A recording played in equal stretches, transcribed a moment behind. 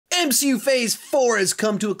MCU Phase 4 has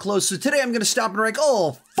come to a close, so today I'm going to stop and rank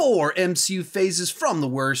all 4 MCU phases from the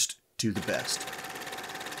worst to the best.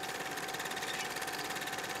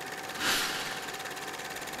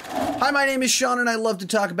 Hi, my name is Sean, and I love to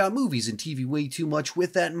talk about movies and TV way too much.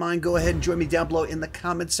 With that in mind, go ahead and join me down below in the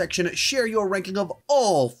comments section. Share your ranking of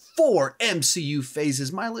all 4 MCU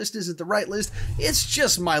phases. My list isn't the right list, it's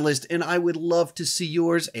just my list, and I would love to see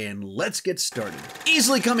yours, and let's get started.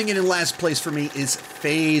 Easily coming in last place for me is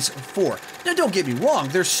Phase 4. Now, don't get me wrong,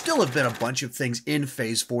 there still have been a bunch of things in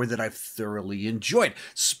Phase 4 that I've thoroughly enjoyed.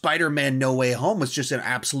 Spider-Man No Way Home was just an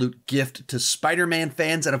absolute gift to Spider-Man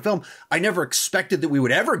fans, and a film I never expected that we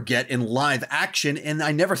would ever get in live action, and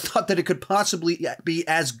I never thought that it could possibly be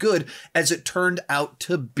as good as it turned out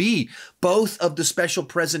to be. Both of the special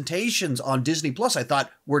presentations on Disney Plus I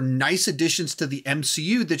thought were nice additions to the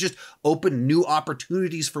MCU that just open new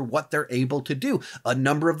opportunities for what they're able to do. A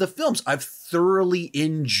number of the films I've thoroughly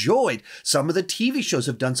enjoyed. Some of the TV shows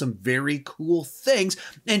have done some very cool things,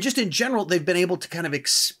 and just in general, they've been able to kind of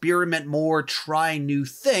experiment more, try new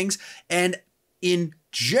things, and in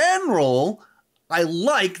general, I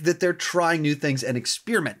like that they're trying new things and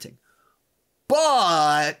experimenting.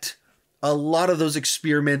 But a lot of those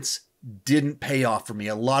experiments didn't pay off for me.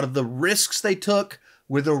 A lot of the risks they took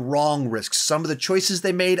were the wrong risks. Some of the choices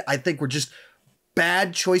they made, I think, were just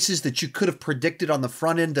bad choices that you could have predicted on the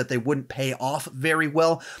front end that they wouldn't pay off very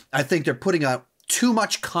well. I think they're putting out too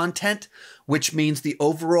much content, which means the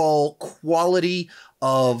overall quality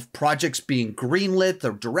of projects being greenlit,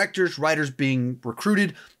 the directors, writers being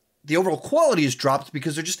recruited, the overall quality has dropped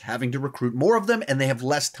because they're just having to recruit more of them, and they have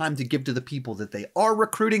less time to give to the people that they are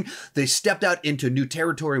recruiting. They stepped out into new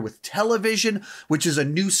territory with television, which is a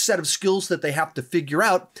new set of skills that they have to figure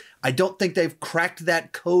out. I don't think they've cracked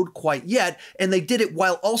that code quite yet, and they did it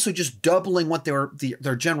while also just doubling what their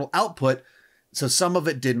general output. So some of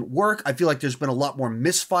it didn't work. I feel like there's been a lot more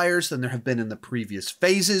misfires than there have been in the previous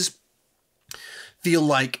phases. Feel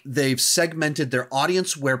like they've segmented their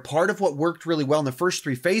audience, where part of what worked really well in the first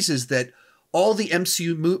 3 phases that all the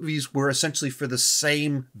MCU movies were essentially for the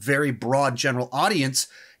same very broad general audience.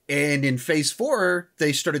 And in Phase 4,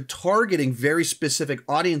 they started targeting very specific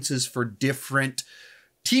audiences for different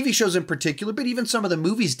TV shows in particular, but even some of the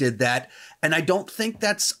movies did that. And I don't think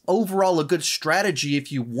that's overall a good strategy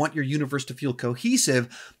if you want your universe to feel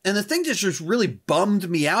cohesive. And the thing that just really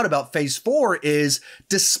bummed me out about Phase 4 is,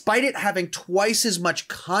 despite it having twice as much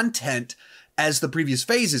content as the previous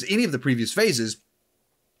phases, any of the previous phases,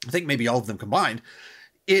 I think maybe all of them combined,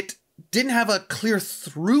 it didn't have a clear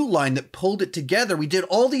through line that pulled it together. We did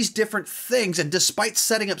all these different things, and despite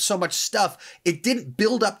setting up so much stuff, it didn't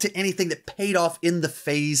build up to anything that paid off in the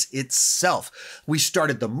phase itself. We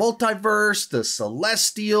started the multiverse, the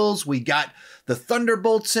Celestials, we got the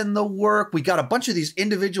Thunderbolts in the work, we got a bunch of these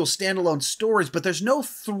individual standalone stories, but there's no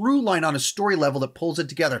through line on a story level that pulls it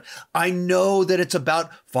together. I know that it's about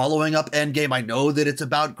following up Endgame, I know that it's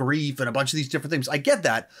about grief and a bunch of these different things, I get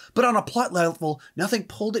that, but on a plot level, nothing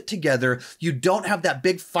pulled it together. You don't have that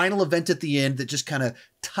big final event at the end that just kind of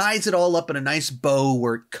ties it all up in a nice bow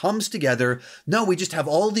where it comes together. No, we just have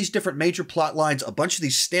all these different major plot lines, a bunch of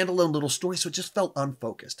these standalone little stories, so it just felt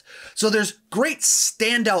unfocused. So there's great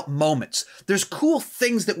standout moments. There's cool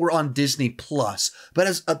things that were on Disney Plus, but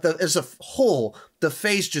as a whole, the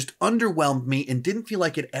phase just underwhelmed me and didn't feel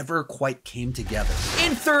like it ever quite came together.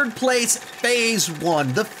 In third place, Phase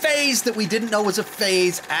 1, the phase that we didn't know was a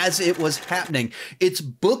phase as it was happening. It's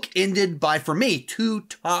bookended by, for me, 2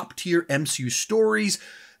 top-tier MCU stories.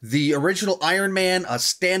 The original Iron Man, a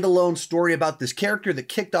standalone story about this character that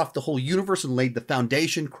kicked off the whole universe and laid the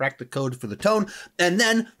foundation, cracked the code for the tone. And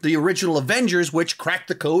then the original Avengers, which cracked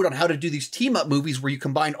the code on how to do these team-up movies where you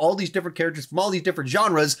combine all these different characters from all these different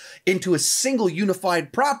genres into a single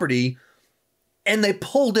unified property. And they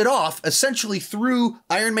pulled it off essentially through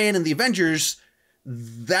Iron Man and the Avengers.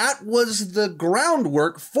 That was the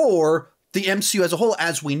groundwork for the MCU as a whole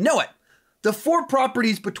as we know it. The 4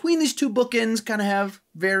 properties between these 2 bookends kind of have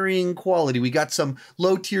varying quality. We got some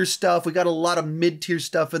low-tier stuff. We got a lot of mid-tier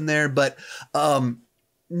stuff in there, but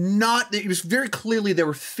it was very clearly they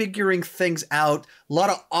were figuring things out. A lot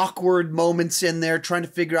of awkward moments in there, trying to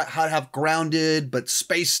figure out how to have grounded but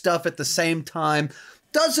space stuff at the same time.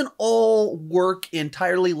 Doesn't all work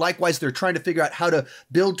entirely. Likewise, they're trying to figure out how to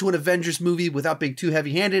build to an Avengers movie without being too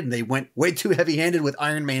heavy-handed, and they went way too heavy-handed with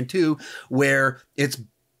Iron Man 2, where it's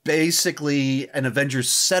basically an Avengers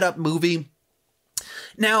setup movie.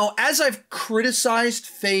 Now, as I've criticized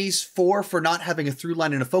Phase 4 for not having a through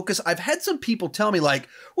line and a focus, I've had some people tell me like,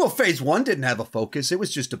 well, Phase 1 didn't have a focus. It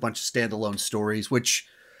was just a bunch of standalone stories, which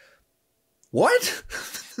what?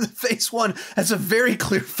 Phase 1 has a very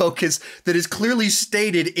clear focus that is clearly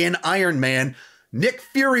stated in Iron Man. Nick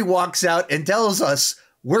Fury walks out and tells us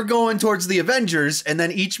we're going towards the Avengers, and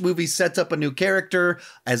then each movie sets up a new character.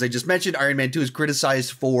 As I just mentioned, Iron Man 2 is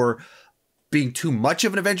criticized for being too much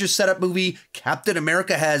of an Avengers setup movie. Captain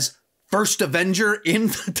America has First Avenger in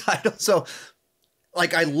the title. So,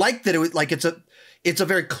 like, I like that it was like it's a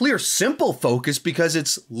very clear, simple focus because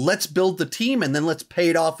it's let's build the team and then let's pay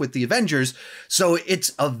it off with the Avengers. So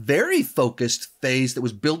it's a very focused phase that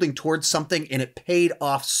was building towards something, and it paid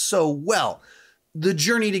off so well. The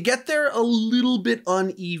journey to get there, a little bit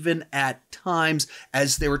uneven at times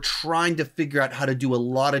as they were trying to figure out how to do a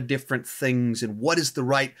lot of different things and what is the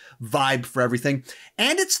right vibe for everything.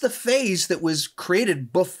 And it's the phase that was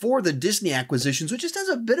created before the Disney acquisitions, which just has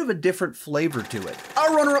a bit of a different flavor to it.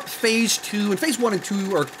 Our runner-up, Phase 2, and Phase 1 and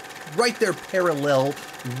 2 are right there parallel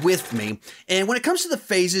with me. And when it comes to the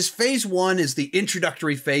phases, Phase 1 is the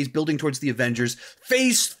introductory phase, building towards the Avengers.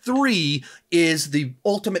 Phase 3 is the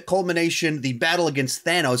ultimate culmination, the battle against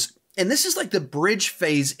Thanos. And this is like the bridge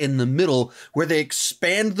phase in the middle where they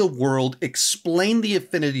expand the world, explain the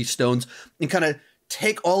Infinity Stones, and kind of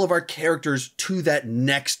take all of our characters to that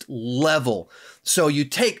next level. So you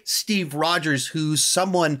take Steve Rogers, who's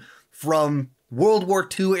someone from World War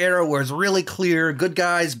II era where it's really clear, good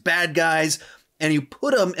guys, bad guys, and you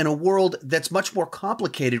put them in a world that's much more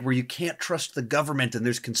complicated where you can't trust the government and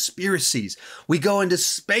there's conspiracies. We go into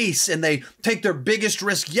space and they take their biggest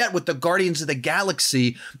risk yet with the Guardians of the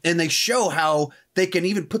Galaxy, and they show how they can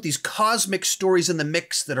even put these cosmic stories in the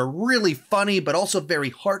mix that are really funny, but also very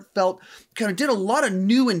heartfelt. Kind of did a lot of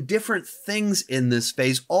new and different things in this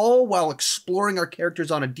phase, all while exploring our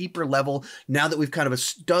characters on a deeper level. Now that we've kind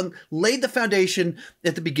of laid the foundation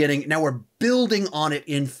at the beginning, now we're building on it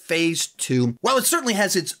in Phase 2. While it certainly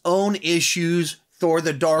has its own issues, Thor: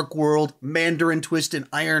 The Dark World, Mandarin Twist, and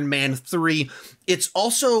Iron Man 3. It's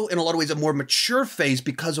also, in a lot of ways, a more mature phase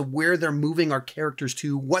because of where they're moving our characters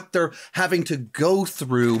to, what they're having to go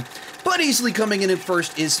through. But easily coming in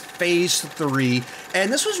first is Phase 3.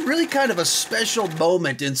 And this was really kind of a special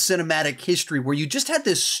moment in cinematic history where you just had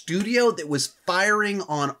this studio that was firing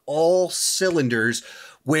on all cylinders,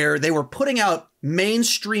 where they were putting out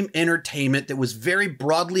mainstream entertainment that was very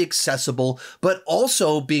broadly accessible, but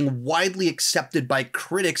also being widely accepted by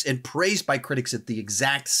critics and praised by critics at the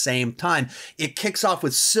exact same time. It kicks off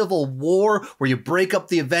with Civil War, where you break up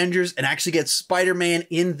the Avengers and actually get Spider-Man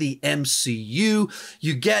in the MCU.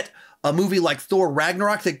 You get a movie like Thor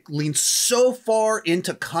Ragnarok that leans so far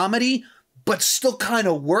into comedy, but still kind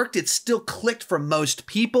of worked. It still clicked for most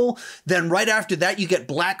people. Then right after that, you get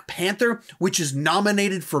Black Panther, which is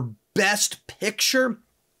nominated for Best Picture.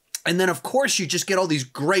 And then, of course, you just get all these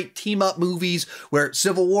great team-up movies where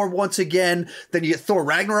Civil War once again, then you get Thor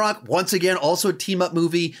Ragnarok, once again, also a team-up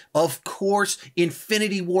movie. Of course,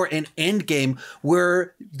 Infinity War and Endgame,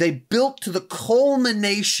 where they built to the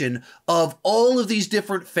culmination of all of these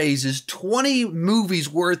different phases, 20 movies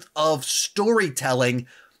worth of storytelling,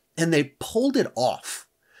 and they pulled it off.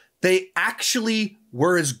 They actually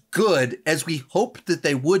were as good as we hoped that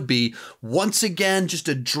they would be. Once again, just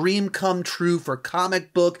a dream come true for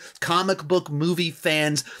comic book movie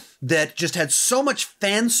fans that just had so much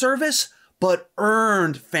fan service, but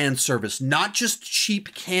earned fan service, not just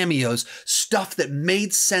cheap cameos, stuff that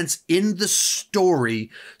made sense in the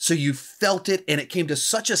story. So you felt it, and it came to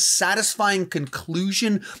such a satisfying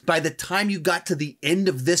conclusion by the time you got to the end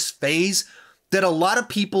of this phase that a lot of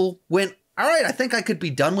people went, all right, I think I could be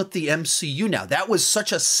done with the MCU now. That was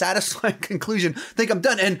such a satisfying conclusion. I think I'm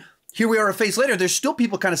done. And here we are a phase later. There's still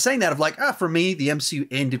people kind of saying that of like, for me, the MCU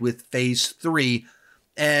ended with Phase 3.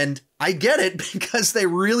 And I get it because they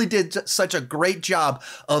really did such a great job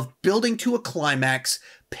of building to a climax,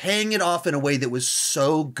 paying it off in a way that was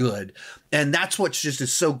so good. And that's what's just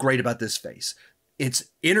is so great about this phase. It's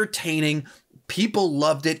entertaining. People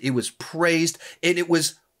loved it. It was praised. And it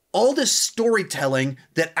was all this storytelling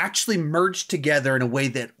that actually merged together in a way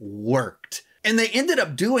that worked. And they ended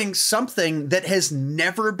up doing something that has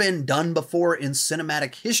never been done before in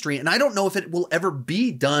cinematic history. And I don't know if it will ever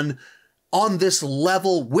be done on this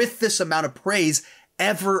level with this amount of praise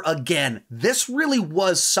ever again. This really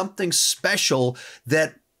was something special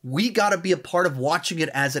that we got to be a part of watching it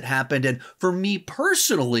as it happened. And for me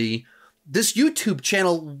personally, this YouTube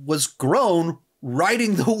channel was grown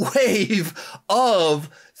riding the wave of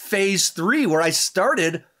Phase 3, where I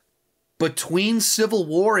started between Civil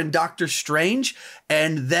War and Doctor Strange,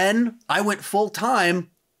 and then I went full time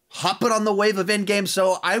hopping on the wave of Endgame,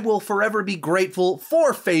 so I will forever be grateful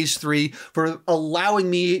for Phase 3 for allowing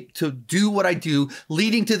me to do what I do,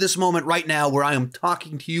 leading to this moment right now where I am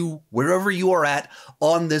talking to you wherever you are at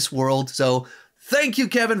on this world. So thank you,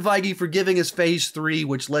 Kevin Feige, for giving us Phase 3,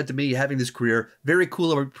 which led to me having this career. Very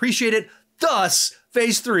cool. I appreciate it. Thus,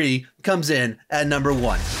 Phase 3 comes in at number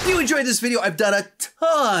 1. If you enjoyed this video, I've done a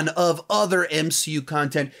ton of other MCU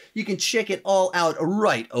content. You can check it all out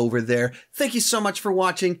right over there. Thank you so much for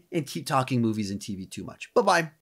watching, and keep talking movies and TV too much. Bye-bye.